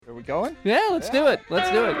We going? Yeah, let's do it.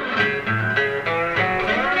 Let's do it.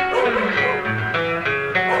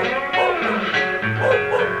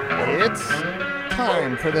 It's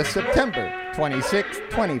time for the September 26,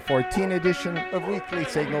 2014 edition of Weekly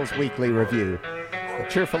Signals Weekly Review. A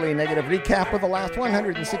cheerfully negative recap of the last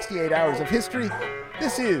 168 hours of history.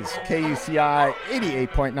 This is KUCI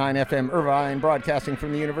 88.9 FM Irvine, broadcasting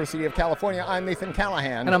from the University of California. I'm Nathan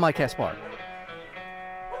Callahan. And I'm Mike Kaspar.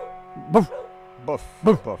 Boof. Boof.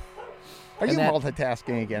 Boof. Boof. Are you that-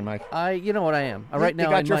 multitasking again, Mike? You know what I am. Right now, you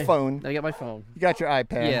got in your my phone. I got my phone. You got your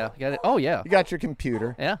iPad. Yeah, got it. Oh yeah. You got your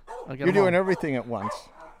computer. Yeah. I got You're them all. doing everything at once.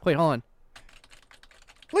 Wait, hold on.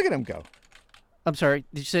 Look at him go. I'm sorry.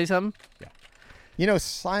 Did you say something? You know,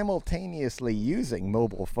 simultaneously using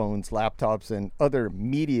mobile phones, laptops, and other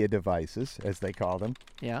media devices, as they call them,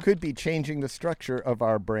 Yeah. could be changing the structure of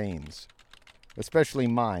our brains, especially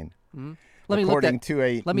mine. Let me According to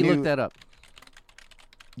a Let me new look that up.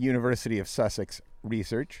 University of Sussex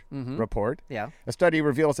research report, Yeah. a study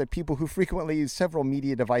reveals that people who frequently use several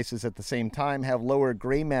media devices at the same time have lower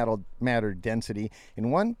gray matter density in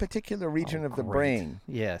one particular region of the brain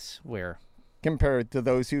Yes. Where? compared to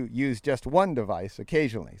those who use just one device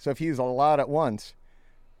occasionally. So if you use a lot at once,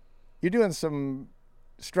 you're doing some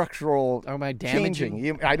structural Am I damaging?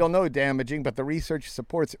 changing. I don't know damaging, but the research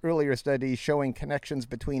supports earlier studies showing connections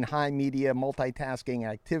between high media multitasking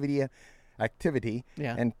activity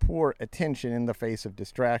Yeah. and poor attention in the face of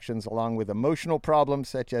distractions, along with emotional problems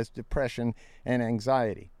such as depression and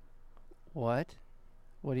anxiety. What?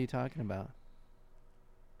 What are you talking about?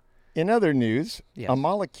 In other news, Yes. a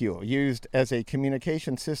molecule used as a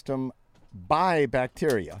communication system by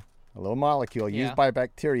bacteria, a little molecule Yeah. used by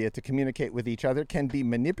bacteria to communicate with each other, can be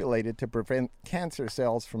manipulated to prevent cancer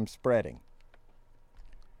cells from spreading.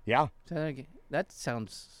 Yeah, That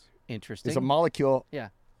sounds interesting. there's a molecule Yeah.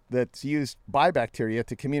 that's used by bacteria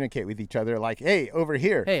to communicate with each other, like, hey, over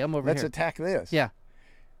here. Hey, I'm over Let's here. attack this. Yeah.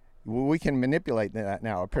 We can manipulate that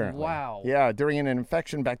now, apparently. Wow. Yeah, during an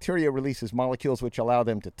infection, bacteria releases molecules which allow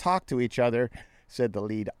them to talk to each other, said the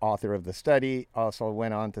lead author of the study. Also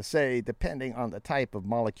went on to say, depending on the type of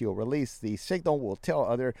molecule released, the signal will tell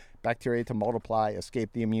other bacteria to multiply,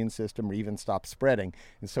 escape the immune system, or even stop spreading.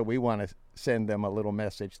 And so we want to send them a little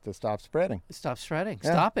message to stop spreading. Stop shredding.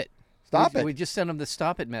 Yeah. Stop it. Stop it. We just sent them the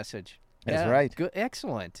stop it message. That's Yeah, right. Good.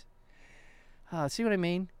 Excellent. See what I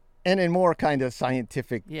mean? And in more kind of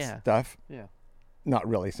scientific Yeah. stuff, Yeah. not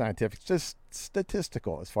really scientific, just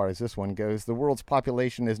statistical as far as this one goes, the world's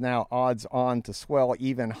population is now odds on to swell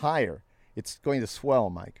even higher. It's going to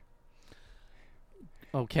swell, Mike.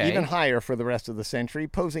 Okay. Even higher for the rest of the century,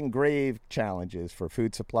 posing grave challenges for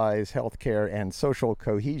food supplies, healthcare, and social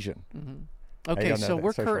cohesion. I Okay, don't know so that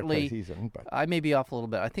we're social currently, cohesion, but I may be off a little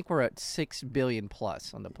bit. I think we're at 6 billion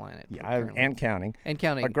plus on the planet. yeah, currently. and counting. And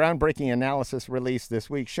counting. A groundbreaking analysis released this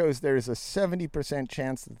week shows there is a 70%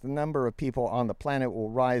 chance that the number of people on the planet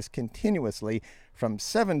will rise continuously from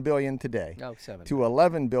 7 billion today Oh, 7. to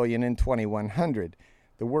 11 billion in 2100.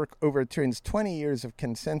 The work overturns 20 years of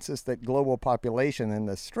consensus that global population and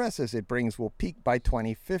the stresses it brings will peak by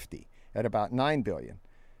 2050 at about 9 billion.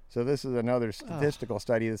 So this is another statistical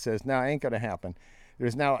study that says, no, ain't going to happen.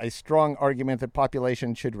 There's now a strong argument that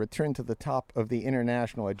population should return to the top of the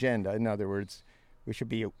international agenda. In other words, we should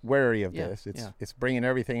be wary of Yeah, this. yeah. It's bringing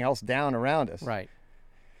everything else down around us, Right.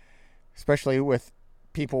 especially with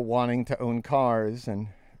people wanting to own cars and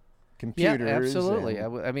computers. Yeah, absolutely.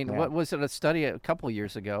 and- I mean, yeah. what was it, a study a couple of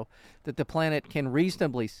years ago that the planet can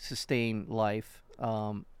reasonably sustain life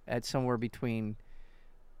at somewhere between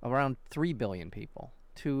around 3 billion people.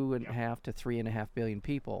 2.5 to 3.5 billion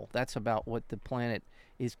people. That's about what the planet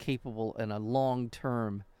is capable in a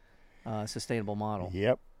long-term sustainable model.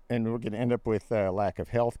 Yep. And we're going to end up with lack of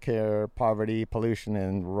health care, poverty, pollution,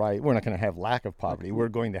 and we're not going to have lack of poverty. We're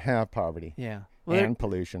going to have poverty Yeah. and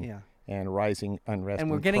pollution yeah. and rising unrest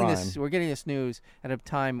And we're getting crime. this. We're getting this news at a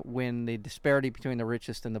time when the disparity between the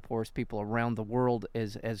richest and the poorest people around the world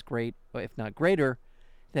is as great, if not greater,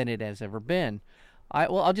 than it has ever been.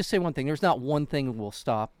 I'll just say one thing. There's not one thing that will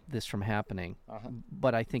stop this from happening,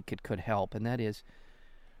 but I think it could help, and that is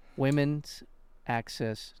women's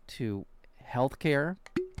access to health care,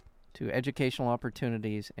 to educational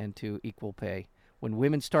opportunities, and to equal pay. When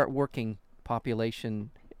women start working,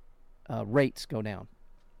 population rates go down.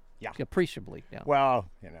 Yeah. Appreciably down. Well,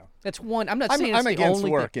 you know. That's one. I'm not saying I'm it's the against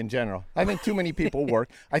only work thing. in general. I think too many people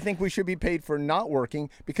work. I think we should be paid for not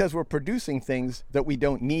working because we're producing things that we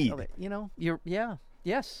don't need. You know,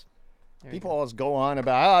 yes. There you People always go on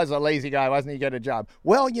about, he's a lazy guy. Why doesn't he get a job?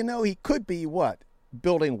 Well, you know, he could be what?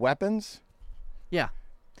 Building weapons? Yeah.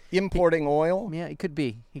 Importing oil? Yeah, it could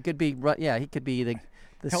be. He could be. Yeah, he could be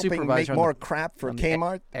the helping supervisor make on more the, crap for on the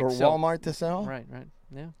Kmart or Excel. Walmart to sell. Right,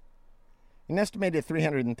 yeah. An estimated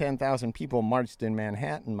 310,000 people marched in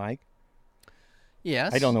Manhattan, Mike.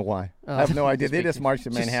 Yes. I don't know why. I have no idea. They just marched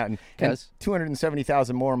in Just Manhattan. And 'cause.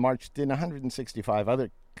 270,000 more marched in 165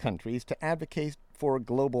 other countries to advocate for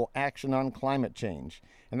global action on climate change.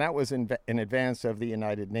 And that was in advance of the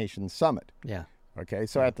United Nations summit. Yeah. Okay,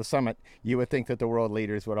 so at the summit, you would think that the world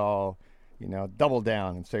leaders would all, double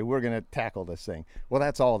down and say, we're going to tackle this thing. Well,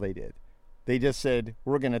 that's all they did. They just said,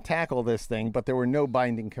 we're going to tackle this thing, but there were no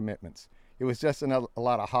binding commitments. It was just a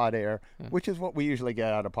lot of hot air, which is what we usually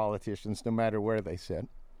get out of politicians, no matter where they sit.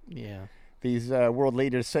 Yeah. These world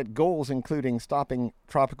leaders set goals including stopping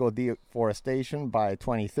tropical deforestation by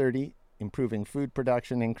 2030, improving food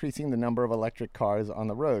production, increasing the number of electric cars on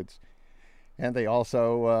the roads. And they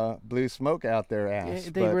also blew smoke out their ass.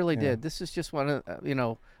 They really did. This is just one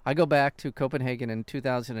of, I go back to Copenhagen in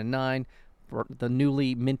 2009. The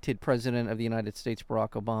newly minted president of the United States,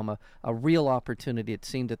 Barack Obama, a real opportunity. It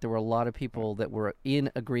seemed that there were a lot of people that were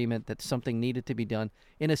in agreement that something needed to be done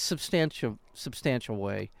in a substantial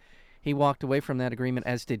way. He walked away from that agreement,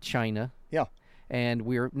 as did China. Yeah. And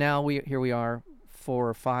here we are 4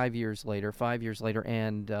 or 5 years later,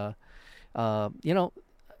 and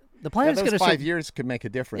the plan is going to 5 years could make a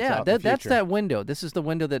difference. Yeah, out in the that's future. that window. This is the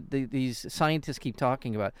window that these scientists keep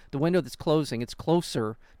talking about. The window that's closing. It's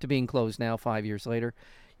closer to being closed now, 5 years later.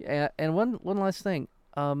 And one last thing.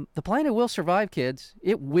 The planet will survive, kids.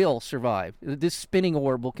 It will survive. This spinning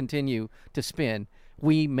orb will continue to spin.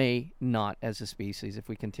 We may not as a species if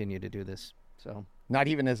we continue to do this. So Not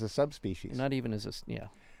even as a subspecies. not even as a yeah.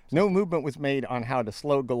 No movement was made on how to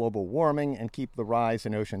slow global warming and keep the rise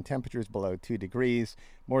in ocean temperatures below 2 degrees.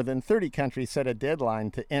 More than 30 countries set a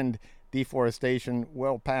deadline to end deforestation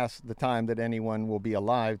well past the time that anyone will be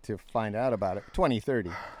alive to find out about it, 2030.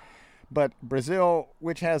 But Brazil,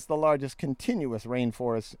 which has the largest continuous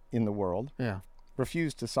rainforest in the world, Yeah.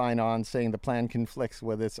 refused to sign on, saying the plan conflicts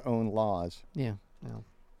with its own laws. Yeah. Well.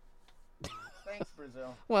 Thanks,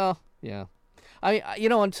 Brazil. Well, yeah.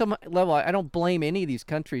 On some level, I don't blame any of these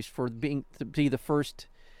countries for being to be the first.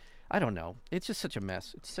 I don't know. It's just such a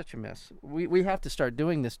mess. It's such a mess. We have to start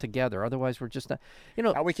doing this together. Otherwise, we're just not.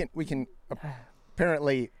 Now we can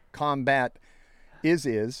apparently combat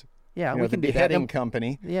ISIS. Yeah, we we the can do that. beheading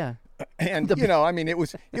company. Yeah. And it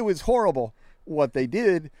was horrible what they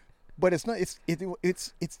did, but it's not.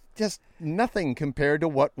 It's just nothing compared to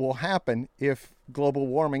what will happen if global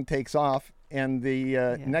warming takes off and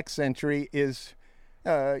the next century is,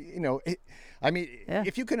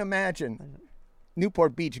 if you can imagine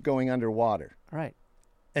Newport Beach going underwater. Right.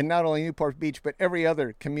 And not only Newport Beach, but every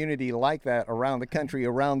other community like that around the country,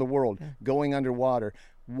 around the world, going underwater,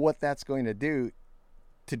 what that's going to do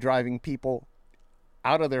to driving people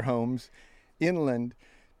out of their homes, inland,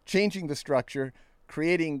 changing the structure,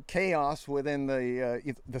 creating chaos within the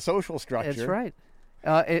social structure. That's right.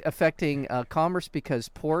 Affecting commerce because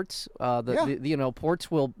ports, ports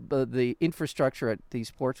will the infrastructure at these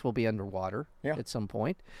ports will be underwater at some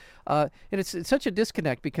point, and it's such a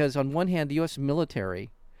disconnect because on one hand the U.S. military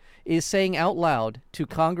is saying out loud to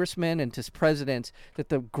congressmen and to presidents that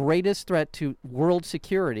the greatest threat to world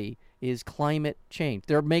security is climate change.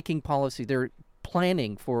 They're making policy. They're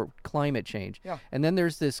planning for climate change. Yeah. And then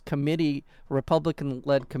there's this committee,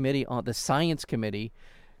 Republican-led committee on the Science Committee,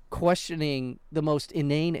 questioning the most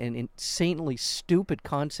inane and insanely stupid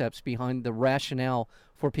concepts behind the rationale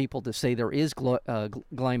for people to say there is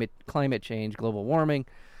climate change, global warming,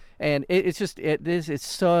 and this is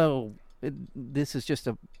just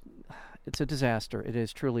it's a disaster. It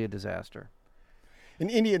is truly a disaster. An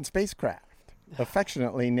Indian spacecraft,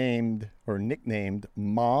 affectionately named or nicknamed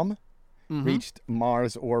Mom, reached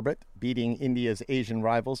Mars orbit, beating India's Asian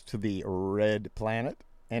rivals to the Red Planet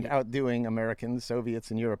and outdoing Americans,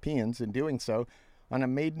 Soviets, and Europeans in doing so on a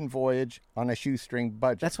maiden voyage on a shoestring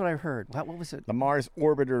budget. That's what I heard. What was it? The Mars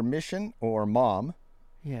Orbiter mission, or MOM,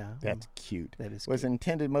 Yeah. that's cute, That is was cute.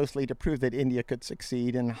 intended mostly to prove that India could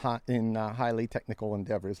succeed in highly technical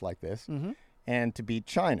endeavors like this and to beat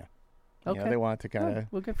China. Okay. They wanted to kind of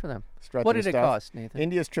Well, good for them. strut What their did it stuff. cost, Nathan?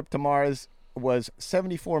 India's trip to Mars was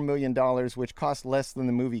 $74 million, which cost less than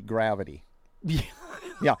the movie Gravity.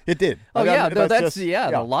 Yeah, it did. Oh, yeah, no, that's just-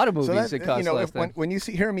 a lot of movies So that cost less than. when you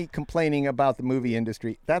hear me complaining about the movie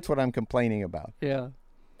industry, that's what I'm complaining about. Yeah.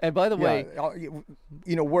 And by the way,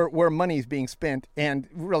 Where money's being spent, and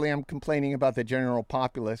really I'm complaining about the general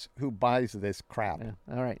populace who buys this crap. yeah,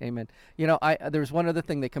 all right, amen. There's one other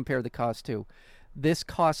thing they compare the cost to. This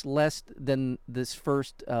costs less than this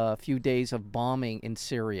first few days of bombing in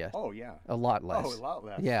Syria. Oh, yeah. A lot less. Oh, a lot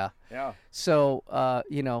less. Yeah. Yeah. So,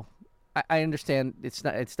 I understand it's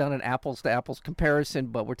not an apples to apples comparison,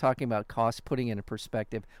 but we're talking about costs, putting into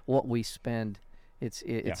perspective what we spend. It's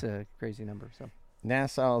a crazy number. So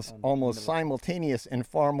NASA's almost simultaneous and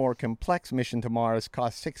far more complex mission to Mars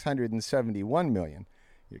cost $671 million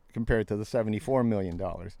compared to the $74 million.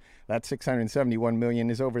 That $671 million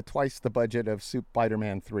is over twice the budget of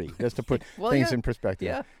Spider-Man 3, just to put things in perspective.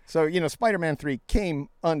 Yeah. So, Spider-Man 3 came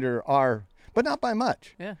under our, but not by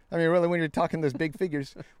much. Yeah. I mean, really, when you're talking those big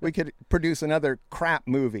figures, we could produce another crap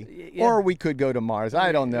movie. Yeah. Or we could go to Mars.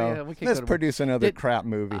 I don't know. Yeah, we could Let's go to produce another crap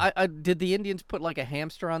movie. Did the Indians put like a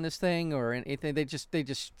hamster on this thing or anything? They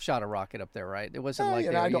just shot a rocket up there, right? It wasn't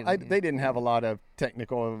they didn't have a lot of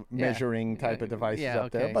technical measuring type of devices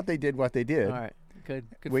up there, but they did what they did. All right, good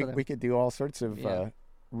for them. We could do all sorts of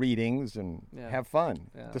readings and have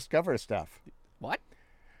fun, discover stuff. What?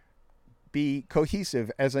 Be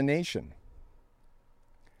cohesive as a nation.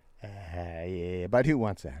 But who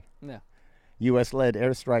wants that? No. U.S.-led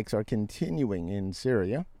airstrikes are continuing in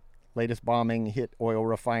Syria. Latest bombing hit oil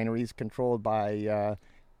refineries controlled by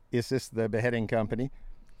ISIS, the beheading company,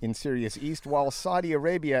 in Syria's east, while Saudi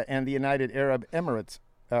Arabia and the United Arab Emirates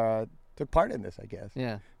took part in this, I guess.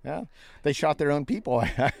 Yeah. Yeah. They shot their own people,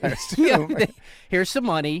 I assume. Here's some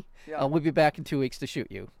money. Yeah. We'll be back in 2 weeks to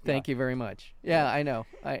shoot you. Thank you very much. Yeah, I know.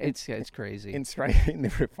 It's crazy. In striking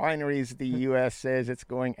the refineries, the U.S. says it's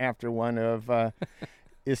going after one of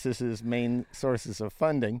ISIS's main sources of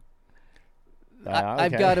funding.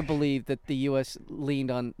 I've got to believe that the U.S.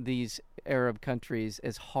 leaned on these Arab countries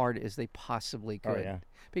as hard as they possibly could. Oh, yeah.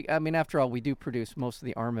 I mean, after all, we do produce most of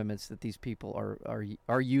the armaments that these people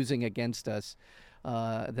are using against us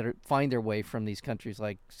that find their way from these countries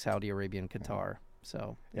like Saudi Arabia and Qatar.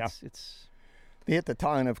 So it's They hit the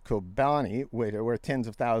town of Kobani, where tens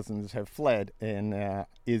of thousands have fled in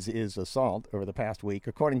ISIS assault over the past week.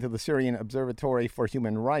 According to the Syrian Observatory for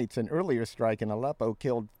Human Rights, an earlier strike in Aleppo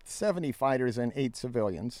killed 70 fighters and 8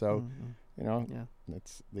 civilians. So,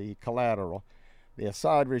 that's the collateral. The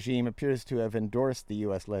Assad regime appears to have endorsed the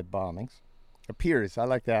U.S.-led bombings. Appears, I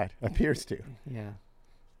like that. Appears to. Yeah.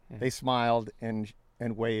 They smiled and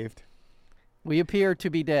waved. We appear to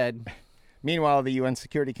be dead. Meanwhile, the UN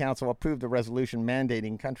Security Council approved a resolution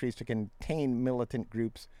mandating countries to contain militant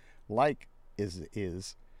groups like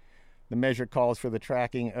ISIS. The measure calls for the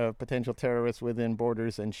tracking of potential terrorists within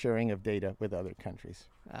borders and sharing of data with other countries.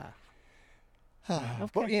 Okay.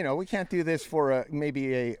 But, we can't do this for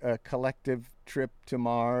maybe a collective trip to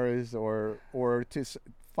Mars or to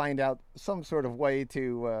find out some sort of way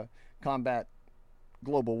to combat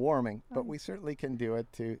global warming, but we certainly can do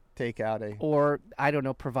it to take out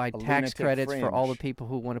provide tax credits for all the people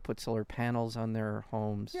who want to put solar panels on their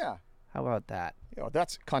homes. Yeah. How about that?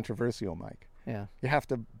 That's controversial, Mike. Yeah. You have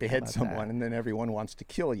to behead someone, and then everyone wants to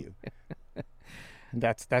kill you.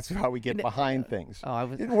 That's how we get behind things.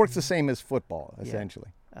 It works the same as football, essentially.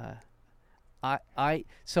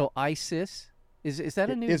 So ISIS. Is that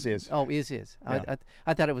a new? ISIS. Oh, ISIS. Yeah.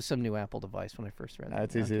 I thought it was some new Apple device when I first read it.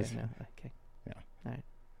 It's ISIS. No, okay. Yeah. All right.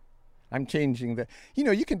 I'm changing the.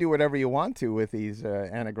 You can do whatever you want to with these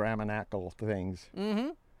anagrammatical things.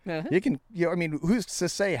 Mm-hmm. Uh-huh. You can. Who's to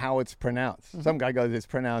say how it's pronounced? Mm-hmm. Some guy goes, "It's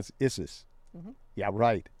pronounced ISIS." Mm-hmm. Yeah,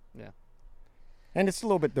 right. Yeah. And it's a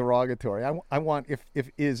little bit derogatory. I want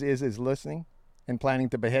if is listening and planning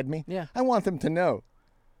to behead me. Yeah. I want them to know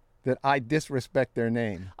that I disrespect their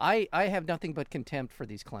name. I have nothing but contempt for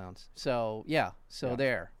these clowns. So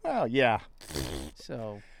there. Well, yeah.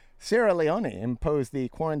 So Sierra Leone imposed the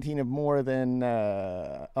quarantine of more than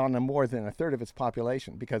a third of its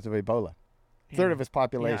population because of Ebola. Third of its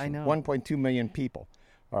population, 1.2 million people,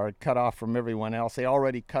 are cut off from everyone else. They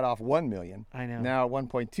already cut off 1 million. I know. Now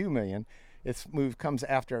 1.2 million. Its move comes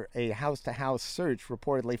after a house-to-house search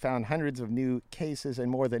reportedly found hundreds of new cases and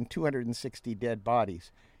more than 260 dead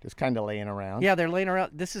bodies just kind of laying around. Yeah, they're laying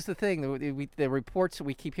around. This is the thing. The reports that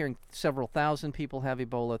we keep hearing, several thousand people have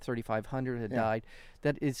Ebola, 3,500 had died.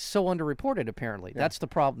 That is so underreported, apparently. Yeah. That's the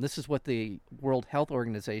problem. This is what the World Health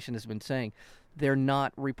Organization has been saying. They're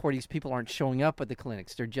not reporting. These people aren't showing up at the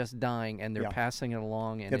clinics. They're just dying, and they're passing it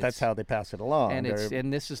along. And that's how they pass it along.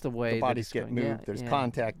 And this is the way the bodies get moved. There's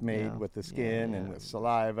contact made with the skin and with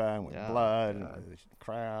saliva and with blood and with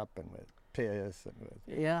crap and with piss and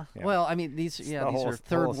with Well, I mean these are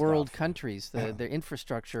third world countries. The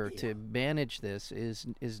infrastructure to manage this is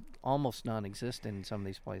almost non-existent in some of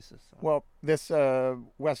these places. So. Well, this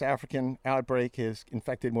West African outbreak has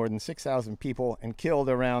infected more than 6,000 people and killed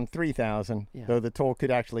around 3,000, though the toll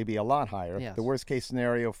could actually be a lot higher. Yes. The worst case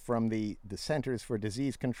scenario from the Centers for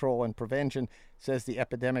Disease Control and Prevention says the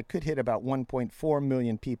epidemic could hit about 1.4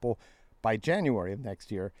 million people by January of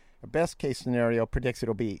next year. A best case scenario predicts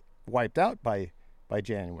it'll be wiped out by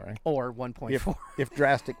January Or 1.4. if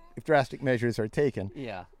drastic measures are taken.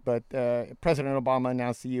 Yeah. But President Obama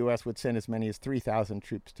announced the U.S. would send as many as 3,000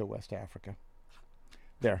 troops to West Africa.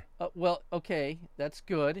 There. Well, okay, that's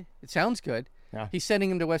good. It sounds good. Yeah. He's sending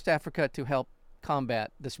them to West Africa to help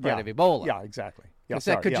combat the spread of Ebola. Yeah, exactly. Yeah, Because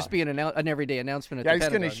that could just be an everyday announcement at Yeah, the he's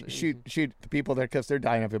Pentagon. going to shoot the people there because they're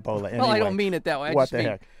dying of Ebola anyway. Well, I don't mean it that way. I What just the mean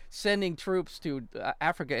heck? sending troops to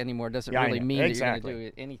Africa anymore doesn't Yeah, I really know. mean that Exactly. you're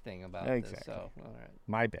going to do anything about this. Exactly. So, all right.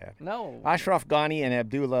 My bad. No. Ashraf Ghani and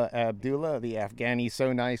Abdullah Abdullah, the Afghani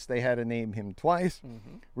so nice they had to name him twice,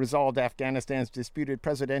 resolved Afghanistan's disputed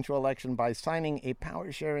presidential election by signing a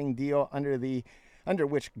power-sharing deal under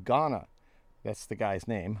which Ghana, that's the guy's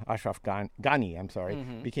name, Ashraf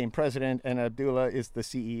Ghani, became president, and Abdullah is the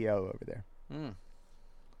CEO over there.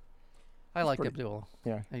 I like Abdullah.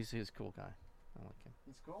 Yeah. He's a cool guy. I like him.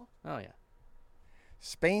 He's cool. Oh, yeah.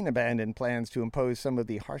 Spain abandoned plans to impose some of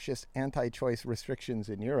the harshest anti-choice restrictions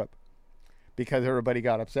in Europe because everybody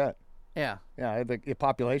got upset. Yeah. Yeah, the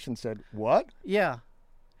population said, "What?" Yeah.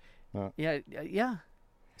 Uh. Yeah.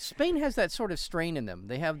 Spain has that sort of strain in them.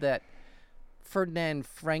 They have that Ferdinand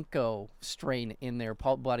Franco strain in their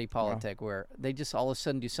body politic where they just all of a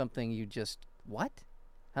sudden do something you just, what?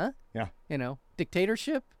 Huh? Yeah.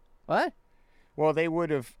 Dictatorship? What? Well, they would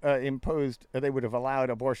have allowed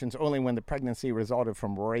abortions only when the pregnancy resulted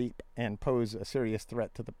from rape and posed a serious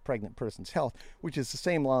threat to the pregnant person's health, which is the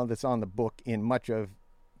same law that's on the book in much of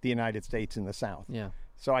the United States in the South. Yeah.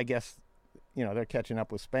 So I guess, they're catching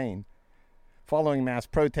up with Spain. Following mass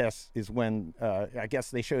protests is when I guess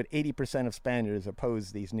they showed 80% of Spaniards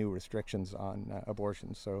opposed these new restrictions on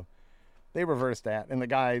abortions. So they reversed that, and the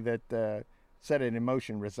guy that set it in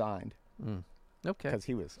motion resigned. Okay. Because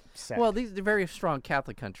he was upset. Well, these are a very strong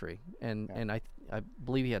Catholic country, and I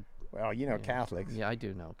believe he had. Well, Catholics. Yeah, I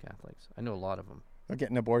do know Catholics. I know a lot of them. They'll get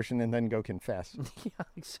an abortion and then go confess. Yeah,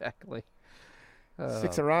 exactly.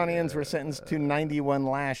 6 Iranians were sentenced to 91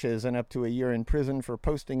 lashes and up to a year in prison for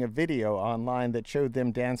posting a video online that showed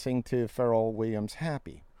them dancing to Pharrell Williams'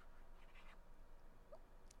 Happy.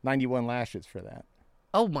 91 lashes for that.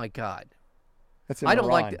 Oh, my God. That's in I don't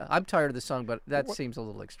Iran. like I'm tired of the song, but that seems a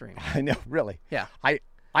little extreme. I know, really. Yeah.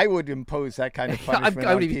 I would impose that kind of punishment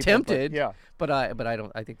I would on be people, tempted. but I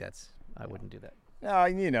don't. I think I wouldn't do that.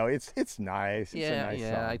 No, it's nice. It's a nice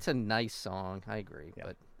song. It's a nice song. I agree,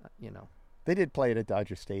 but They did play it at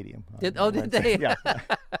Dodger Stadium. Did Wednesday. they? Yeah.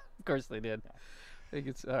 Of course they did. I think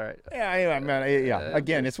it's all right. Yeah.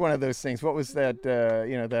 Again, it's one of those things. What was that?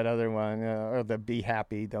 That other one, or the "Be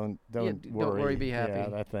Happy, don't worry, Don't worry, be happy. Yeah,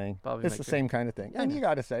 that thing. Probably it's the same kind of thing. And you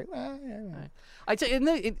got to say, well, yeah. I tell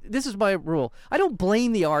you, this is my rule. I don't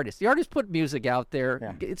blame the artist. The artist put music out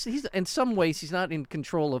there. Yeah. He's in some ways he's not in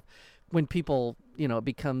control of when people it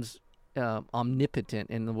becomes omnipotent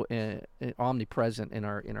and omnipresent in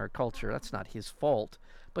our culture. That's not his fault,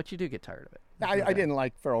 but you do get tired of it. I didn't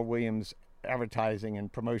like Pharrell Williams' advertising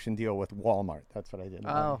and promotion deal with Walmart. That's what I didn't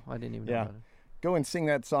like. Oh, I didn't even know about it. Go and sing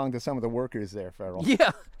that song to some of the workers there, Pharrell.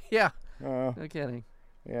 Yeah. Uh, No kidding.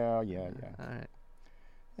 yeah. All right.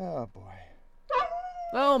 Oh, boy.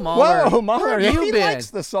 Oh, Mahler. Whoa, Mahler. Where have you He been? likes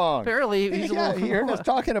the song. Apparently, he's a little. He heard us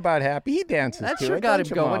talking about Happy. He dances That to sure it, got him don't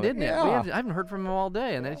you, going, Mahler? didn't it? Yeah. I haven't heard from him all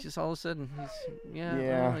day, and then it's just all of a sudden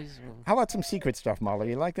Yeah. he's How about some secret stuff, Mahler?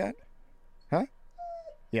 You like that? Huh?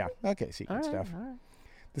 Yeah. Okay, secret all right, stuff. all right.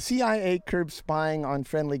 The CIA curbed spying on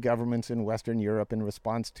friendly governments in Western Europe in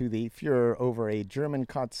response to the furor over a German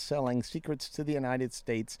caught selling secrets to the United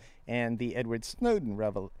States and the Edward Snowden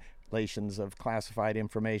revelations of classified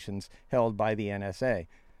information held by the NSA.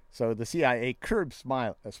 So the CIA curbed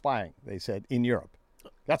spying, they said, in Europe.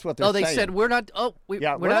 That's what they're saying. Oh, they said we're not. Oh, we're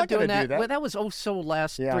not doing gonna that. do that. Well, that was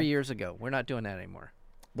last Yeah. 3 years ago. We're not doing that anymore.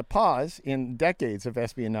 The pause in decades of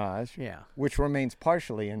espionage, Yeah. which remains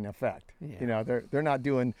partially in effect. Yeah. They're not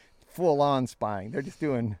doing full-on spying. They're just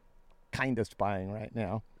doing kind of spying right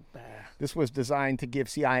now. This was designed to give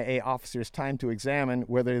CIA officers time to examine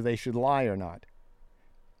whether they should lie or not.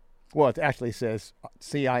 Well, it actually says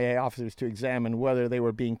CIA officers to examine whether they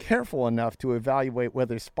were being careful enough to evaluate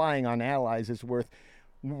whether spying on allies is worth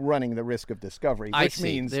running the risk of discovery, I which see.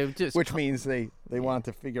 means They're just they want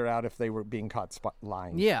to figure out if they were being caught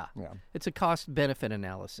lying. Yeah. Yeah. It's a cost-benefit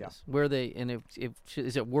analysis. Where they and if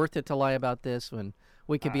is it worth it to lie about this when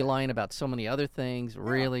we could be lying about so many other things?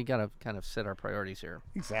 Really got to kind of set our priorities here.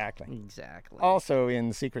 Exactly. Exactly. Also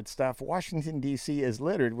in secret stuff, Washington, D.C. is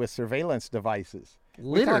littered with surveillance devices.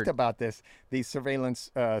 We Littered? talked about these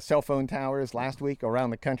surveillance cell phone towers last week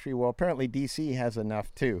around the country. Well, apparently D.C. has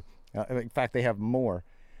enough too. In fact, they have more.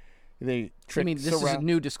 They I trick mean, this is a surround-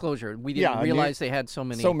 new disclosure. We didn't Yeah, realize they had so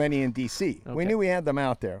many. in D.C. We Okay. knew we had them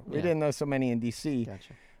out there. We Yeah. didn't know so many in D.C.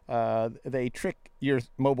 Gotcha. They trick your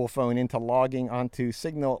mobile phone into logging onto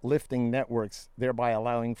signal lifting networks, thereby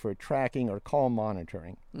allowing for tracking or call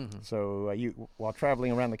monitoring. Mhm. So while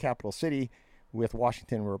traveling around the capital city with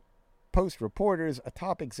Washington Post reporters, a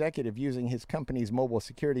top executive using his company's mobile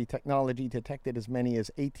security technology detected as many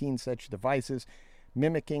as 18 such devices,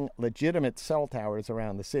 mimicking legitimate cell towers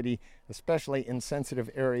around the city, especially in sensitive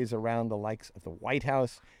areas around the likes of the White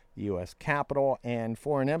House, the U.S. Capitol, and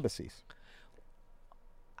foreign embassies.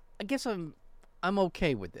 I guess I'm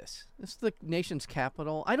okay with this. This is the nation's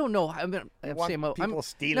capital. I don't know. I mean, You want I'm people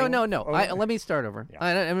stealing? No. Oh, Let me start over. Yeah.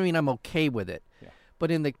 I mean, I'm okay with it. Yeah.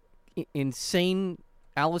 But in the insane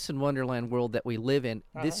Alice in Wonderland world that we live in,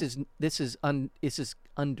 this is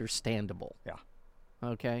understandable. Yeah.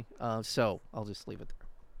 Okay. So I'll just leave it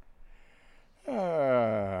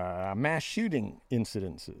there. Mass shooting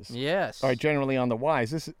incidences Yes. are generally on the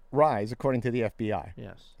rise, according to the FBI.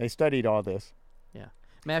 Yes. They studied all this. Yeah.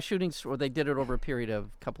 Mass shootings, or they did it over a period of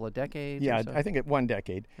a couple of decades. Yeah, or so? I think at 1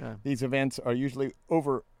 decade. Yeah. These events are usually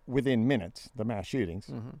over within minutes, the mass shootings,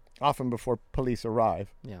 Mhm. often before police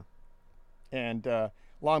arrive. Yeah. And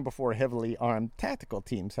long before heavily armed tactical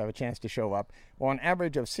teams have a chance to show up. Well, an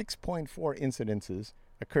average of 6.4 incidences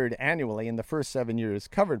occurred annually in the first 7 years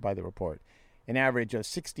covered by the report. An average of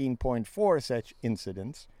 16.4 such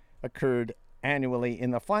incidents occurred annually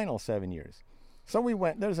in the final 7 years. So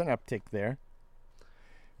there's an uptick there.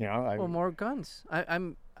 You know, Well, more guns. I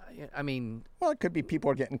mean, well, it could be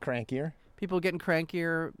people are getting crankier. people getting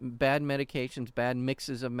crankier, bad medications, bad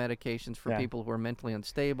mixes of medications for Yeah. people who are mentally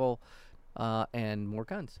unstable, and more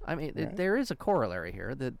guns. I mean, Right. there is a corollary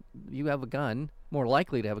here that you have a gun, more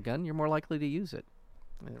likely to have a gun, you're more likely to use it.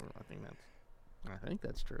 I think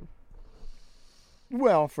that's true.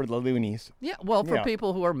 Well, for the loonies. Yeah, well, for Yeah.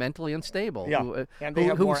 people who are mentally unstable, Yeah, who, and they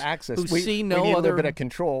have more access. who see no we need a other. little bit of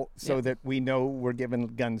control so Yeah. that we know we're giving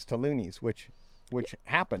guns to loonies, which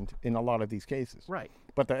happened in a lot of these cases. Right.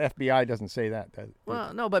 But the FBI doesn't say that.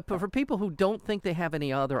 Well, no, but for people who don't think they have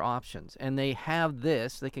any other options and they have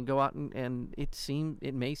this, they can go out and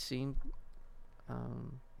it may seem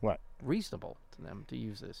What? reasonable to them to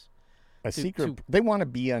use this They want to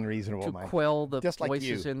be unreasonable, to Mike. quell the Just like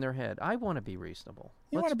voices you. in their head. I want to be reasonable.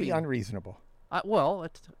 You Let's want to be unreasonable. well,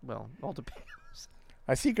 all depends.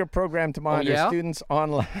 A secret program to monitor yeah? students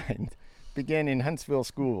online began in Huntsville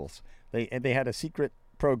schools. They had a secret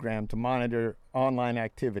program to monitor online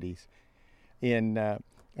activities in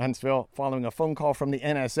Huntsville following a phone call from the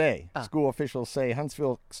NSA. School officials say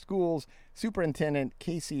Huntsville Schools Superintendent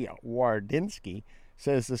Casey Wardinsky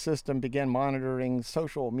says the system began monitoring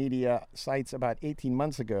social media sites about 18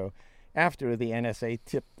 months ago after the NSA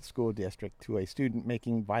tipped the school district to a student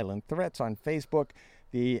making violent threats on Facebook.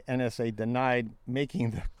 The NSA denied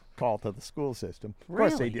making the call to the school system. Of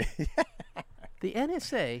course they Really? did. The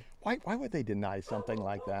NSA, Why would they deny something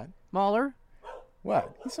like that? Mahler,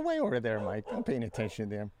 What? He's way over there, Mike. Don't pay any attention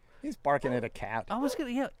to him. He's barking at a cat. I was gonna.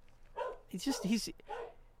 Yeah, he just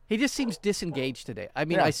seems disengaged today. I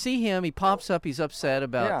mean, Yeah. I see him. He pops up. He's upset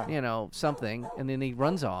about Yeah. something, and then he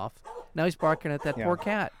runs off. Now he's barking at that Yeah. poor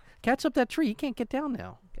cat. Cat's up that tree. He can't get down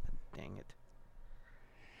now. God dang it.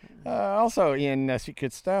 Also in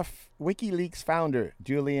secret stuff, WikiLeaks founder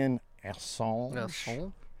Julian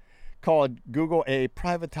Assange called Google a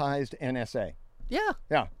privatized NSA. Yeah,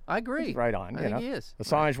 Yeah, I agree. he's right on. I you think know. he is.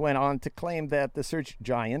 Assange went on to claim that the search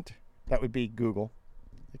giant, that would be Google,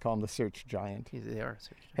 they call him the search giant, They are.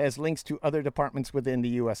 has links to other departments within the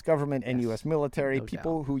U.S. government and Yes, U.S. military. no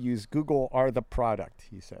People who use Google are the product,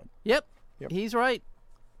 he said. Yep. Yep. He's right.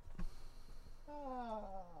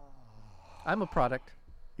 I'm a product.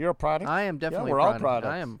 You're a product? I am definitely we're a all product. products.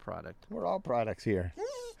 I am a product. We're all products here.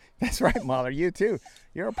 That's right, Mahler. You too.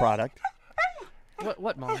 You're a product.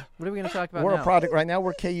 What, Mom? What are we going to talk about We're now? a product right now.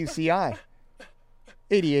 We're KUCI.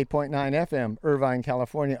 88.9 FM, Irvine,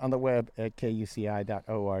 California, on the web at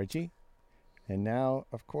kuci.org. And now,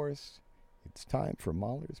 of course, it's time for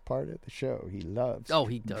Mahler's part of the show. He loves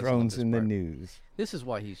He does love drones this in the part. news. This is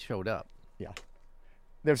why he showed up. Yeah.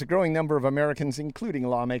 There's a growing number of Americans, including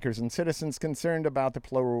lawmakers and citizens, concerned about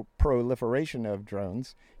the proliferation of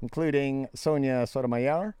drones, including Sonia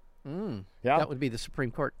Sotomayor. Yeah. That would be the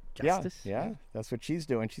Supreme Court justice. Yeah, that's what she's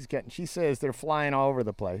doing. She says they're flying all over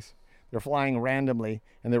the place. They're flying randomly,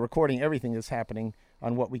 and they're recording everything that's happening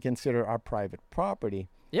on what we consider our private property.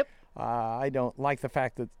 Yep. I don't like the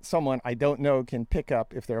fact that someone I don't know can pick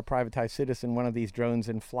up, if they're a privatized citizen, one of these drones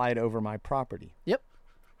and fly it over my property. Yep.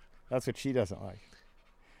 That's what she doesn't like.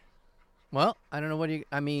 Well, I don't know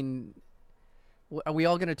I mean, Are we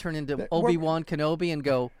all going to turn into Obi-Wan Kenobi and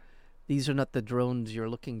go, "These are not the drones you're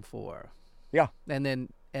looking for"? Yeah. And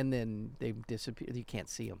then they disappear. You can't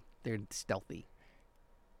see them. They're stealthy.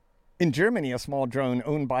 In Germany, a small drone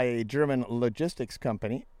owned by a German logistics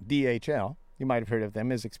company, DHL, you might have heard of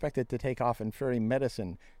them, is expected to take off and ferry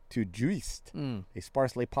medicine to Juist, a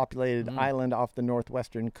sparsely populated island off the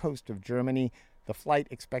northwestern coast of Germany. The flight,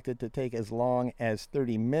 expected to take as long as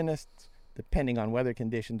 30 minutes, depending on weather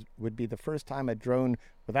conditions, would be the first time a drone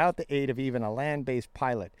without the aid of even a land-based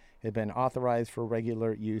pilot had been authorized for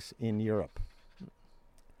regular use in Europe.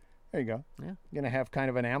 There you go. Yeah. You're going to have kind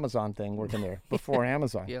of an Amazon thing working there before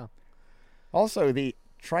Amazon. Yeah. Also, the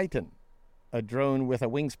Triton, a drone with a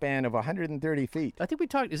wingspan of 130 feet. I think we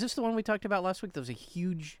talked. Is this the one we talked about last week? There was a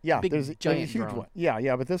huge, there's a giant huge drone. one.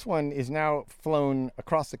 Yeah, but this one is now flown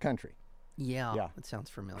across the country. Yeah. Yeah. That sounds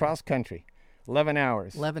familiar. Cross country. 11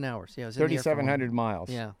 hours. 11 hours. Yeah. It was in the air for 3,700 miles.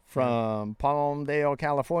 Yeah. From Palmdale,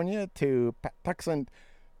 California to Patuxent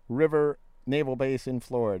River Naval Base in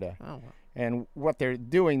Florida. Oh, wow. And what they're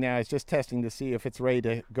doing now is just testing to see if it's ready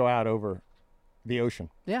to go out over the ocean.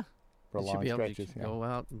 Yeah. For It should long be able to stretches. Yeah. go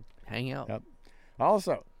out and hang out. Yep.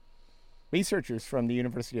 Also, researchers from the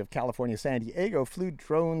University of California, San Diego flew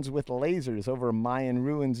drones with lasers over Mayan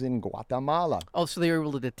ruins in Guatemala. Oh, so they were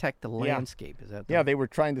able to detect the landscape. Is that? Yeah, they were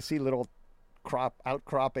trying to see little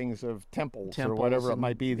outcroppings of temples or whatever it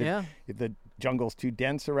might be. The jungle's too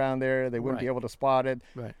dense around there. They wouldn't be able to spot it.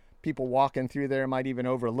 Right. People walking through there might even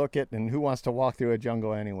overlook it. And who wants to walk through a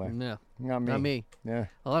jungle anyway? No. Not me. Not me. Yeah.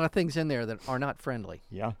 A lot of things in there that are not friendly.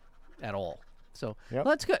 Yeah. At all. So Yep.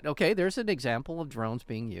 well, that's good. Okay, there's an example of drones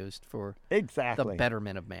being used for Exactly. the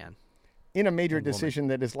betterment of man. In a major decision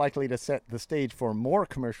that is likely to set the stage for more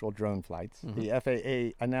commercial drone flights, the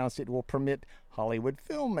FAA announced it will permit Hollywood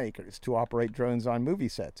filmmakers to operate drones on movie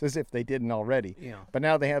sets, as if they didn't already. Yeah. But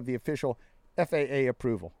now they have the official FAA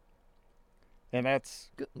approval. And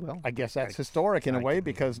that's, Good. Well, I guess that's historic in a way,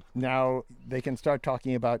 because now they can start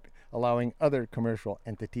talking about allowing other commercial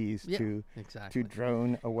entities to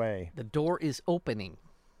drone away. The door is opening.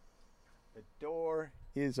 The door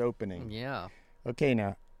is opening. Yeah. Okay,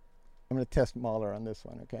 now, I'm going to test Mahler on this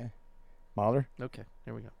one, okay? Mahler? Okay,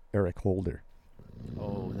 here we go. Eric Holder.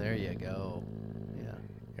 Oh, there you go. Yeah.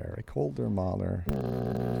 Eric Holder, Mahler.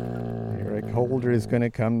 Eric Holder is going to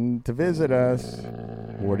come to visit us.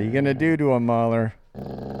 What are you going to do to him, Mahler?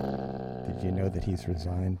 Did you know that he's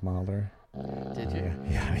resigned, Mahler? Did you?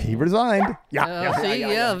 Yeah, he resigned. Yeah.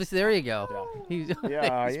 There you go. He's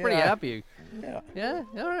pretty happy. Yeah.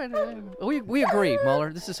 All right. We agree,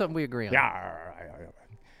 Mueller. This is something we agree on. Yeah.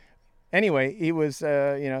 Anyway, he was,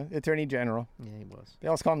 Attorney General. Yeah, he was. They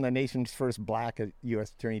always call him the nation's first black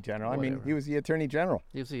U.S. Attorney General. Whatever. I mean, he was the Attorney General.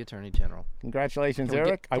 He was the Attorney General. Congratulations, Can we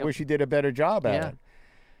Eric. I yep. wish you did a better job at it.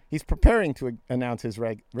 He's preparing to announce his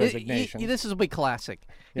resignation. This will be classic.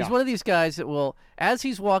 He's Yeah. one of these guys that will, as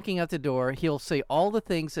he's walking out the door, he'll say all the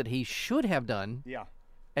things that he should have done Yeah.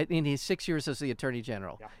 in his 6 years as the Attorney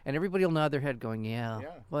General. Yeah. And everybody will nod their head going, yeah.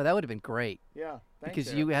 Well, that would have been great. Yeah. Thanks, Because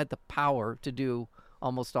Eric. you had the power to do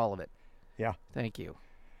almost all of it. Yeah. Thank you.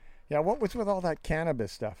 Yeah, what was with all that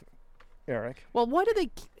cannabis stuff, Eric? Well, why do they,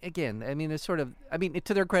 again, I mean, it's sort of,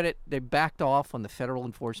 to their credit, they backed off on the federal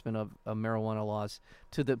enforcement of marijuana laws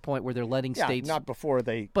to the point where they're letting states. Not before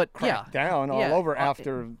they But, cracked down all over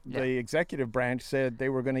after the executive branch said they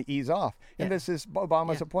were going to ease off. And this is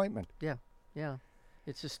Obama's appointment. Yeah.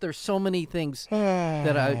 It's just, there's so many things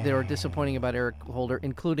that are disappointing about Eric Holder,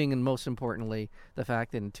 including and most importantly, the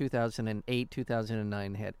fact that in 2008,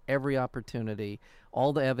 2009, had every opportunity,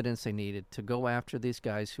 all the evidence they needed to go after these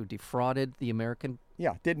guys who defrauded the American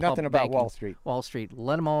did nothing about banking, Wall Street. Wall Street,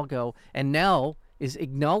 let them all go. And now is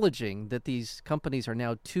acknowledging that these companies are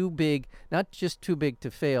now too big, not just too big to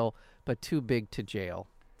fail, but too big to jail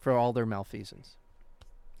for all their malfeasance.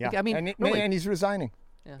 Yeah, I mean, and really. he's resigning.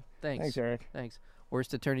 Yeah, thanks. Thanks, Eric. Thanks.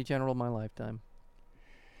 Worst Attorney General of my lifetime.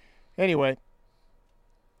 Anyway,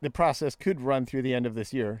 the process could run through the end of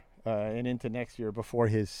this year and into next year before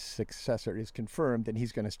his successor is confirmed, and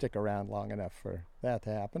he's going to stick around long enough for that to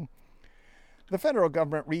happen. The federal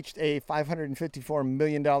government reached a $554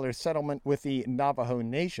 million settlement with the Navajo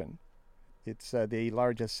Nation. It's the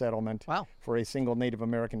largest settlement for a single Native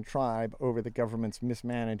American tribe over the government's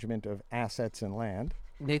mismanagement of assets and land.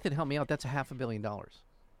 Nathan, help me out. That's $500 million,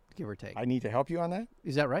 give or take. I need to help you on that?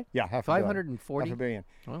 Is that right? Yeah, $500 million. 540? $500 million.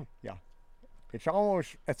 Oh. Yeah. It's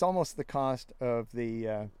almost the cost of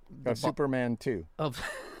the Superman 2.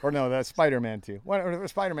 Or no, that's Spider-Man 2. Or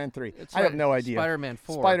Spider-Man 3. I have no idea. Spider-Man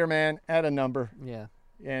 4. Spider-Man, add a number. Yeah.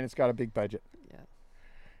 And it's got a big budget. Yeah.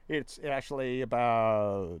 It's actually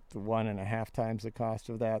about 1.5 times the cost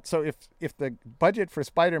of that. So if the budget for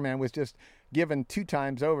Spider-Man was just given 2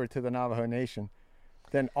 times over to the Navajo Nation,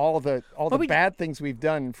 then all the bad things we've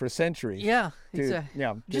done for centuries. Yeah, to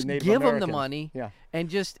just Native give them the Americans. money. Yeah.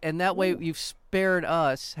 And that way you've spared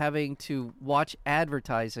us having to watch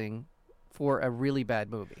advertising for a really bad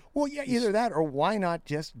movie. Well, yeah, either that or why not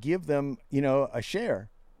just give them, a share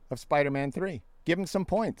of Spider-Man 3? Give them some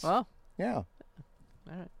points. Well, Yeah.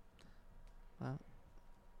 all right.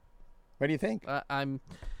 What do you think? I'm.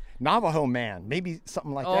 Navajo Man, maybe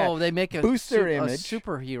something like that. Oh, they make a boost their a image.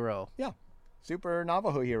 superhero, Yeah, super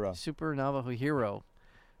Navajo hero super Navajo hero,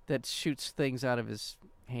 that shoots things out of his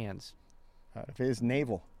hands, out of his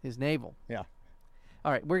navel. his navel. Yeah.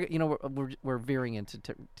 All right, we're veering into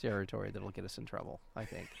territory that'll get us in trouble. I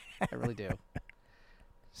think I really do.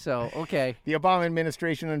 So okay, The Obama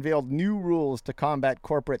administration unveiled new rules to combat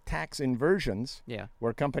corporate tax inversions, yeah,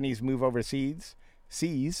 where companies move overseas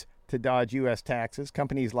to dodge U.S. taxes.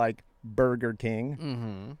 Companies like Burger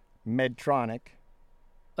King, Medtronic.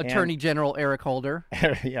 Attorney General Eric Holder.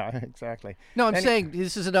 Yeah, exactly. No, I'm And- saying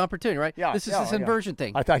this is an opportunity, right? Yeah, this is yeah, this yeah. inversion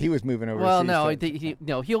thing. I thought he was moving overseas. Well, no,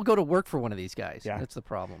 to- he'll go to work for one of these guys. Yeah. That's the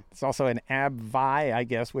problem. It's also an AbbVie, I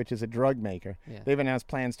guess, which is a drug maker. Yeah. They've announced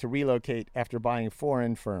plans to relocate after buying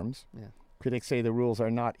foreign firms. Yeah. Critics say the rules are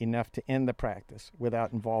not enough to end the practice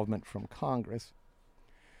without involvement from Congress.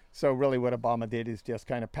 So really what Obama did is just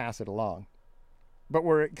kind of pass it along. But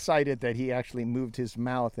we're excited that he actually moved his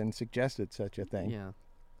mouth and suggested such a thing. Yeah.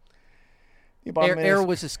 The Obama Air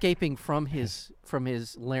was escaping from his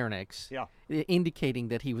larynx, Yeah. indicating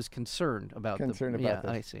that he was concerned about Concerned the. about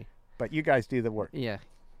Yeah, this. I see. But you guys do the work. Yeah.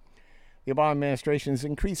 The Obama administration is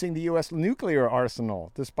increasing the U.S. nuclear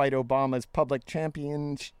arsenal, despite Obama's public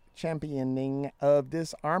championing of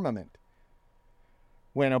disarmament.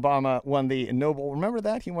 When Obama won the Nobel, remember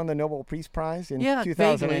that? He won the Nobel Peace Prize in Yeah,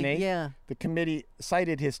 2008. vaguely, yeah. The committee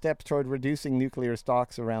cited his steps toward reducing nuclear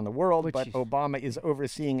stocks around the world, Which but is- Obama is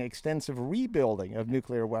overseeing extensive rebuilding of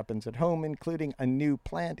nuclear weapons at home, including a new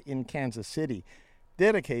plant in Kansas City,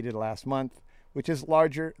 dedicated last month, which is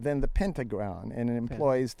larger than the Pentagon and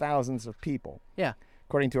employs thousands of people. Yeah.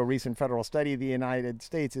 According to a recent federal study, the United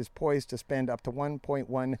States is poised to spend up to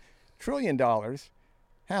 $1.1 trillion,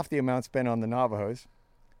 half the amount spent on the Navajos,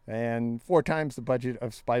 and 4 times the budget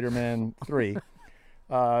of Spider-Man 3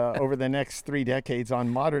 over the next 3 decades on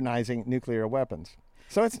modernizing nuclear weapons.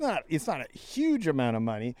 So it's not a huge amount of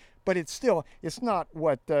money, but it's not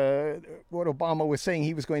what Obama was saying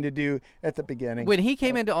he was going to do at the beginning. When he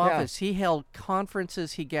came into office, he held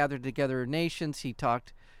conferences. He gathered together nations. He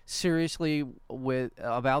talked seriously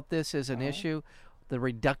about this as an issue, the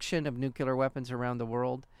reduction of nuclear weapons around the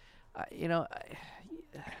world.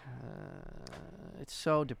 It's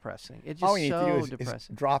so depressing. It's All just we need to so do is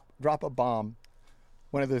depressing. drop a bomb,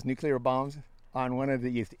 one of those nuclear bombs, on one of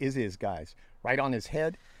the his guys, right on his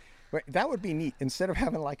head. That would be neat. Instead of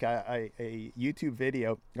having like a YouTube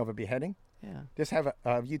video of a beheading, Yeah. just have a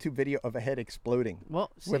YouTube video of a head exploding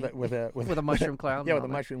Well, with see, a with a mushroom cloud. yeah, and with a all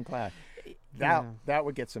that. mushroom cloud. Yeah. That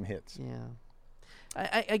would get some hits. Yeah.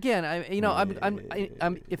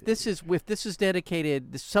 If this is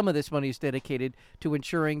dedicated, some of this money is dedicated to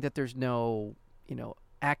ensuring that there's no,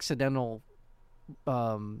 accidental,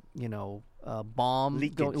 bomb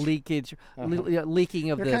Leakage.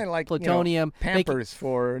 leaking of They're the kind of like plutonium, Pampers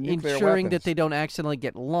for nuclear ensuring weapons. that they don't accidentally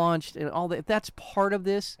get launched and all that. If that's part of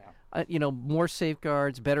this, more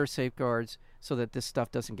safeguards, better safeguards, so that this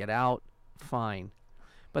stuff doesn't get out. Fine.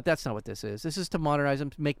 But that's not what this is. This is to modernize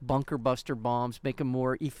them, make bunker buster bombs, make them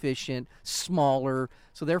more efficient, smaller.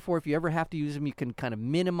 So therefore, if you ever have to use them, you can kind of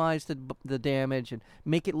minimize the damage and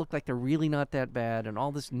make it look like they're really not that bad, and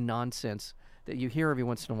all this nonsense that you hear every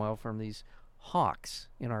once in a while from these hawks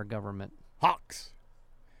in our government. Hawks.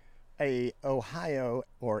 A Ohio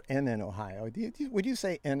or N in Ohio. Would you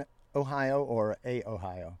say N Ohio or A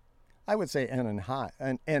Ohio? I would say N Ohio.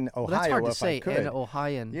 Well, that's hard to if I say. could. In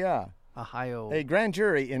Ohio. Yeah. Ohio. A grand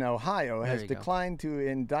jury in Ohio There has you go. declined to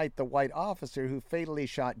indict the white officer who fatally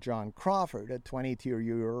shot John Crawford, a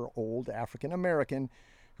 22-year-old African American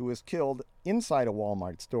who was killed inside a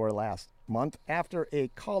Walmart store last month after a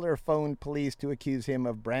caller phoned police to accuse him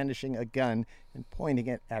of brandishing a gun and pointing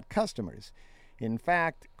it at customers. In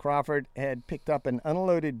fact, Crawford had picked up an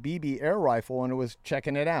unloaded BB air rifle and was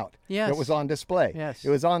checking it out. Yes. It was on display. Yes. It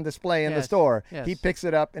was on display in the Yes. store. Yes. He picks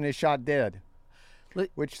it up and is shot dead. Li-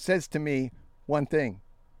 Which says to me one thing.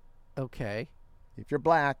 Okay. If you're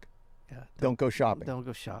black, Yeah. don't go shopping. Don't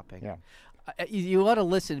go shopping. Yeah. You ought to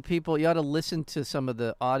listen, people. You ought to listen to some of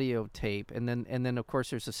the audio tape, and then of course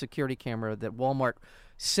there's a security camera that Walmart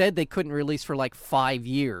said they couldn't release for like 5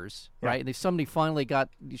 years, Yeah. right? Somebody finally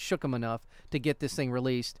shook them enough to get this thing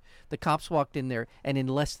released. The cops walked in there, and in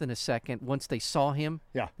less than a second, once they saw him,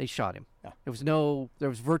 Yeah. they shot him. Yeah. There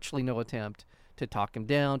was virtually no attempt to talk him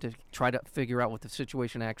down, to try to figure out what the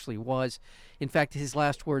situation actually was. In fact, his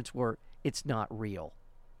last words were, "It's not real."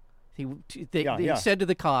 He said to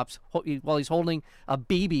the cops while he's holding a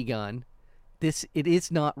BB gun, it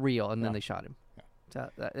is not real, and then they shot him. So,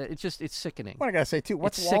 it's sickening. What I gotta say too,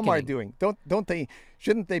 what's It's Walmart sickening. doing?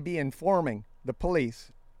 Shouldn't they be informing the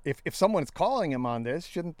police if someone's calling them on this?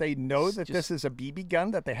 Shouldn't they know that this is a BB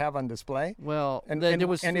gun that they have on display? Well, And- there and-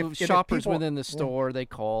 was and if shoppers people- within the store. They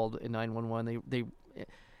called 911.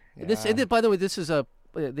 This Yeah. by the way, this is the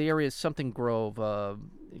area is something Grove,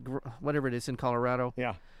 whatever it is in Colorado.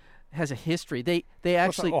 Yeah. Has a history. They Well,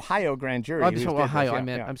 actually. it's an Ohio grand jury. I'm who sorry, did this. Ohio. Yeah, I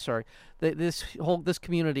meant. yeah. I'm sorry. This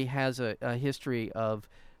community has a history of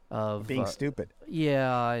Being stupid.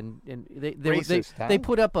 Yeah, and they Racist, huh? they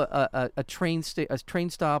put up a train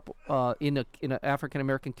stop in an African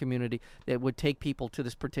American community that would take people to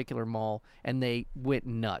this particular mall, and they went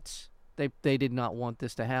nuts. They did not want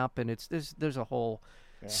this to happen. There's a whole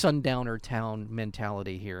sundowner town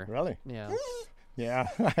mentality here. Really? Yeah. Yeah,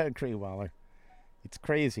 I agree, Waller. It's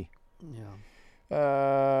crazy. Yeah.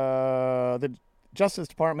 The Justice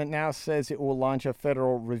Department now says it will launch a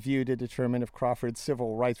federal review to determine if Crawford's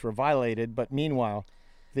civil rights were violated. But meanwhile,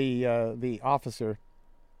 the officer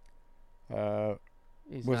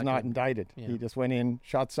He's was not gonna- indicted. yeah. He just went in,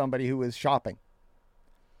 shot somebody who was shopping.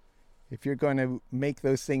 If you're going to make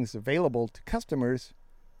those things available to customers,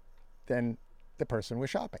 then the person was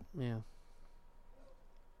shopping. Yeah.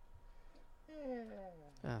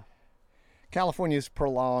 Ah. California's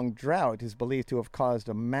prolonged drought is believed to have caused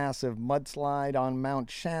a massive mudslide on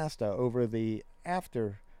Mount Shasta over the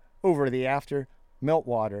after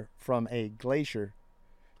meltwater from a glacier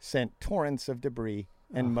sent torrents of debris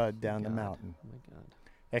and mud down the mountain. Oh my God.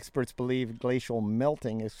 Experts believe glacial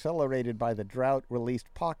melting, accelerated by the drought, released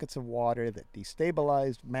pockets of water that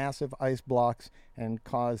destabilized massive ice blocks and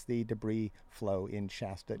caused the debris flow in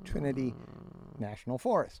Shasta Trinity National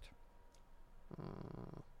Forest.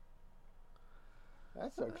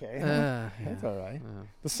 That's okay. That's all right.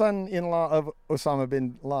 The son-in-law of Osama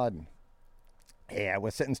bin Laden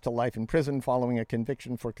was sentenced to life in prison following a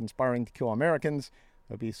conviction for conspiring to kill Americans.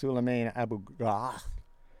 It'll be Suleiman Abu Ghraib.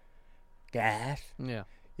 Yeah.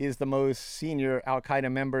 He is the most senior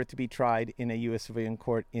Al-Qaeda member to be tried in a U.S. civilian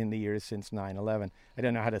court in the years since 9/11. I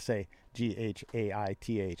don't know how to say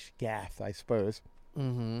Ghaith, Gath, I suppose.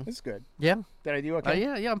 Mm-hmm. It's good. Yeah. Did I do okay?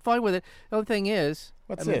 Yeah, I'm fine with it. The other thing is,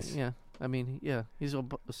 What's I mean, this? Yeah, I mean, yeah, he's a,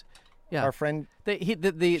 yeah. Our friend, The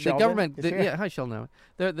Sheldon government. is here? Yeah, hi Sheldon.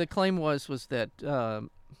 The claim was that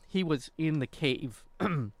he was in the cave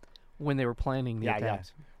when they were planning the Yeah.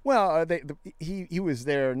 attacks. Well, he was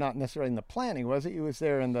there, not necessarily in the planning, was it? He was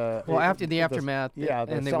there in the After the aftermath. Yeah,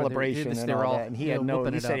 the and celebration they and were all that. And he had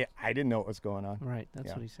whooping he it said, up. I didn't know what was going on. Right, that's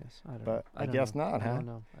Yeah. what he says. I don't But know. I don't guess know. not, huh? I don't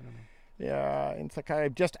know. Yeah, it's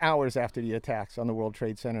like just hours after the attacks on the World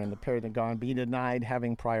Trade Center and the Pentagon, being denied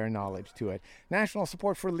having prior knowledge to it. National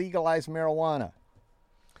support for legalized marijuana.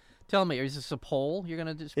 Tell me, is this a poll you're going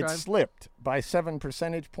to describe? It slipped by 7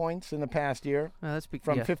 percentage points in the past year, That's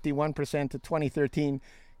from yeah. 51% to 2013,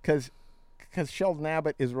 because Sheldon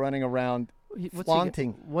Abbott is running around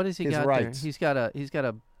flaunting what has he his got rights. there? He's got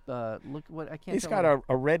a look what I can't. He's tell got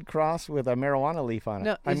a red cross with a marijuana leaf on it.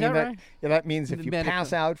 No, I is mean that right? Yeah, that means if The you medical-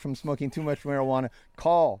 pass out from smoking too much marijuana,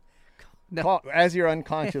 call No. as you're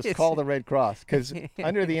unconscious. It's- Call the Red Cross, because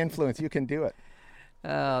under the influence you can do it.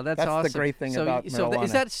 Oh, that's That's the awesome. great thing about is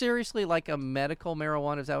marijuana. that seriously like a medical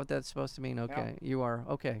marijuana? Is that what that's supposed to mean? Okay, you are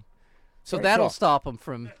okay. So Very that'll cool. stop them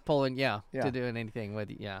from pulling, Yeah. to doing anything with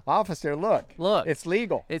you. Yeah. Officer, look, Look, it's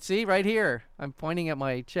legal. see right here. I'm pointing at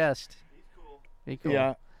my chest. Be cool.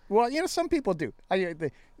 Yeah. Well, some people do.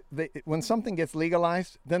 When something gets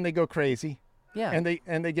legalized, then they go crazy. Yeah.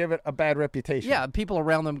 And they give it a bad reputation. Yeah, people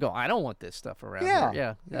around them go, I don't want this stuff around Yeah,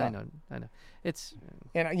 here. Yeah, yeah. I know. It's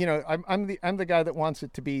And I'm the guy that wants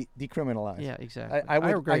it to be decriminalized. yeah, exactly. I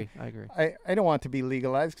would- agree. I agree. I don't want it to be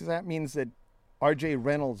legalized, because that means that R.J.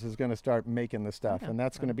 Reynolds is going to start making the stuff, Yeah, and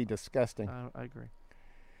that's going to be disgusting. I agree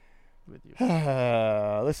with you.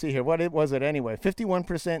 Let's see here. What was it anyway?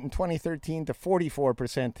 51% in 2013 to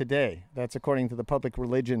 44% today. That's according to the Public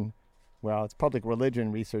Religion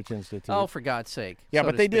Research Institute. Oh, for God's sake. yeah, so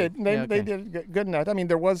but to they speak. did. They, Yeah, they okay. did good enough. I mean,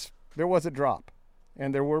 there was a drop,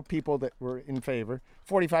 and there were people that were in favor.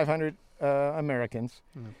 4,500 Americans.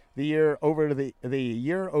 Mm. The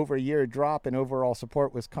year-over-year drop in overall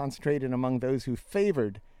support was concentrated among those who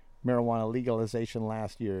favored marijuana legalization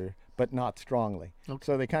last year, but not strongly. Okay.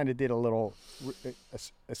 So they kind of did a little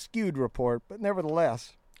a skewed report, but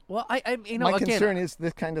nevertheless, Well, I my again, concern is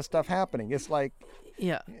this kind of stuff happening. It's like,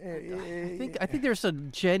 yeah, I think there's a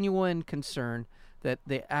genuine concern that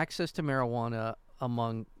the access to marijuana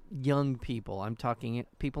among young people, I'm talking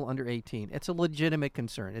people under 18, it's a legitimate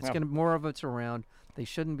concern. It's Yeah. going to more of it's around. They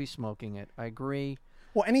shouldn't be smoking it. I agree.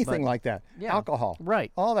 well, anything But- like that. Yeah. Alcohol.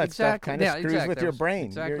 Right. All that stuff Exactly. kind of Yeah, screws exactly. with That your was brain.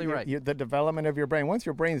 exactly right. The development of your brain. Once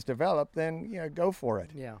your brain's developed, then go for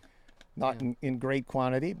it. Yeah. Not in great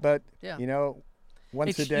quantity, but Yeah.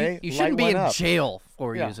 once a It's- day. You light shouldn't be one in up. jail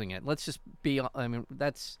for Yeah. using it. Let's just be. I mean,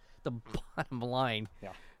 that's the bottom line.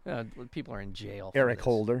 Yeah. People are in jail. For Eric this.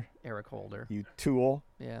 Holder, Eric Holder. you tool.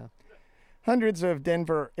 Yeah. Hundreds of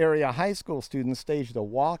Denver area high school students staged a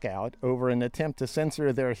walkout over an attempt to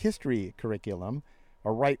censor their history curriculum.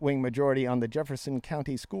 A right-wing majority on the Jefferson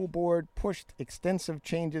County School Board pushed extensive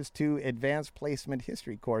changes to advanced placement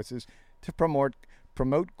history courses to promote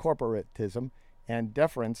corporatism and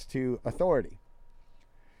deference to authority.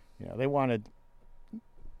 They wanted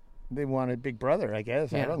Big Brother, I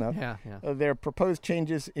guess. I don't know. Yeah. Their proposed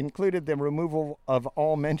changes included the removal of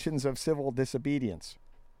all mentions of civil disobedience.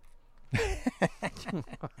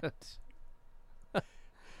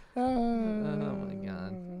 Oh my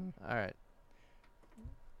God! All right.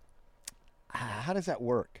 How does that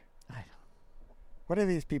work? I don't. What are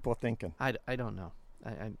these people thinking? I don't know.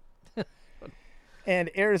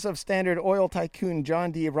 And heirs of Standard Oil tycoon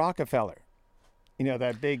John D. Rockefeller,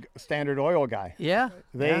 that big Standard Oil guy, Yeah.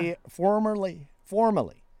 they formally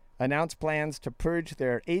announced plans to purge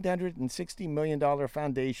their $860 million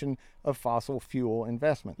foundation of fossil fuel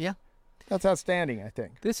investments. Yeah. That's outstanding, I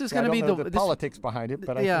think. This is I going to don't be know the the this- politics behind it,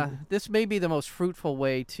 but I yeah, think this may be the most fruitful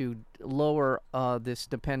way to lower this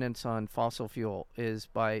dependence on fossil fuel is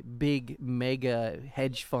by big mega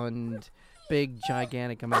hedge fund, big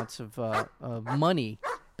gigantic amounts of money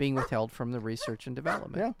being withheld from the research and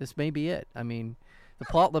development. Yeah. This may be it. I mean, the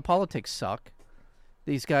politics suck.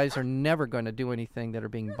 These guys are never going to do anything that are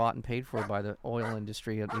being bought and paid for by the oil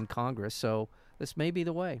industry in Congress. So this may be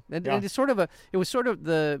the way. And Yeah. it's sort of a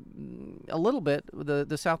little bit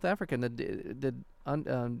the South African the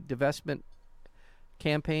divestment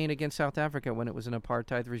campaign against South Africa when it was an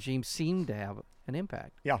apartheid regime seemed to have an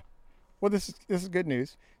impact. Yeah. Well, this is good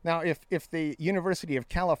news. Now, if the University of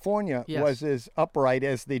California Yes. was as upright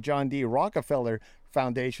as the John D. Rockefeller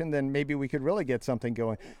Foundation, then maybe we could really get something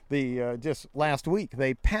going. Just last week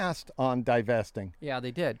they passed on divesting. Yeah,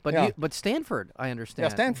 they did. But Yeah. but Stanford, I understand.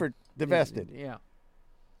 Yeah, Stanford divested. Yeah.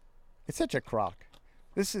 It's such a crock.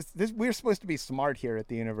 This. We're supposed to be smart here at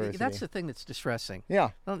the university. That's the thing that's distressing.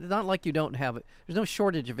 Yeah. Not like you don't have it. There's no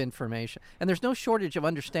shortage of information, and there's no shortage of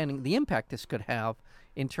understanding the impact this could have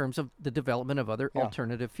in terms of the development of other Yeah.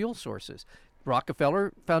 alternative fuel sources.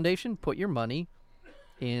 Rockefeller Foundation, put your money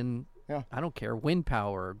in. Yeah. I don't care, wind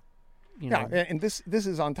power. Yeah, and this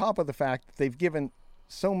is on top of the fact that they've given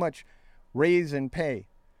so much raise and pay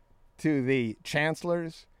to the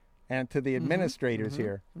chancellors and to the administrators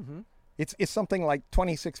here. Mm-hmm. It's something like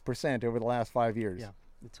 26% over the last 5 years. Yeah,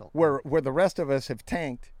 it's all. Where the rest of us have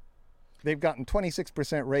tanked, they've gotten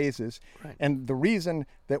 26% raises. Right. And the reason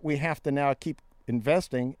that we have to now keep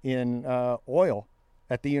investing in oil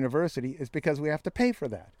at the university is because we have to pay for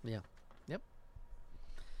that. Yeah. Yep.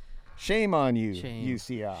 Shame on you, Shame.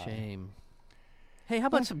 UCI. Shame. Hey, how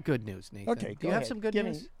about some good news, Nathan? Okay, Do you have some good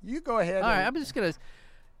news? You go ahead. All right, and- I'm just gonna.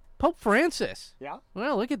 Pope Francis. Yeah.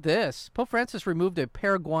 Well, look at this. Pope Francis removed a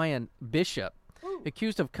Paraguayan bishop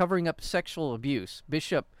accused of covering up sexual abuse.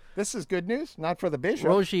 Bishop This is good news, not for the bishop.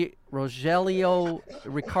 Rogelio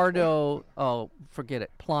Ricardo, forget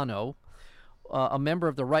it, Plano, a member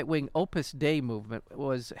of the right-wing Opus Dei movement,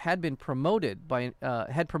 had promoted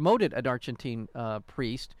an Argentine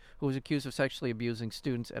priest who was accused of sexually abusing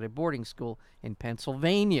students at a boarding school in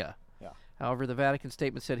Pennsylvania. Yeah. However, the Vatican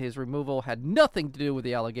statement said his removal had nothing to do with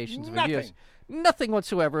the allegations of abuse. Nothing. Nothing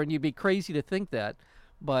whatsoever, and you'd be crazy to think that.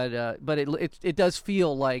 But it does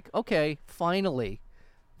feel like, okay, finally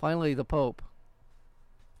the Pope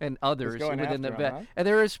and others going within the after him, huh? and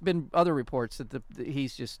there has been other reports that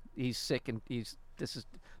he's sick and this is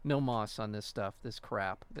no moss on this stuff, this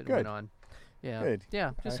crap that Good. went on. Yeah. Good.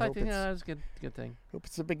 Yeah. Just I I hope think it's- that's a good thing. Hope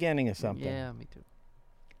it's the beginning of something. Yeah, me too.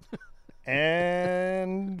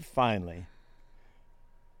 And finally,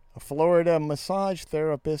 a Florida massage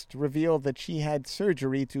therapist revealed that she had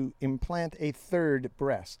surgery to implant a third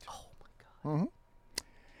breast. Oh my God.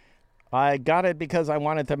 I got it because I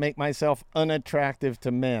wanted to make myself unattractive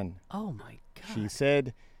to men. Oh my God. She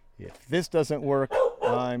said, if this doesn't work,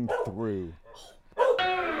 I'm through.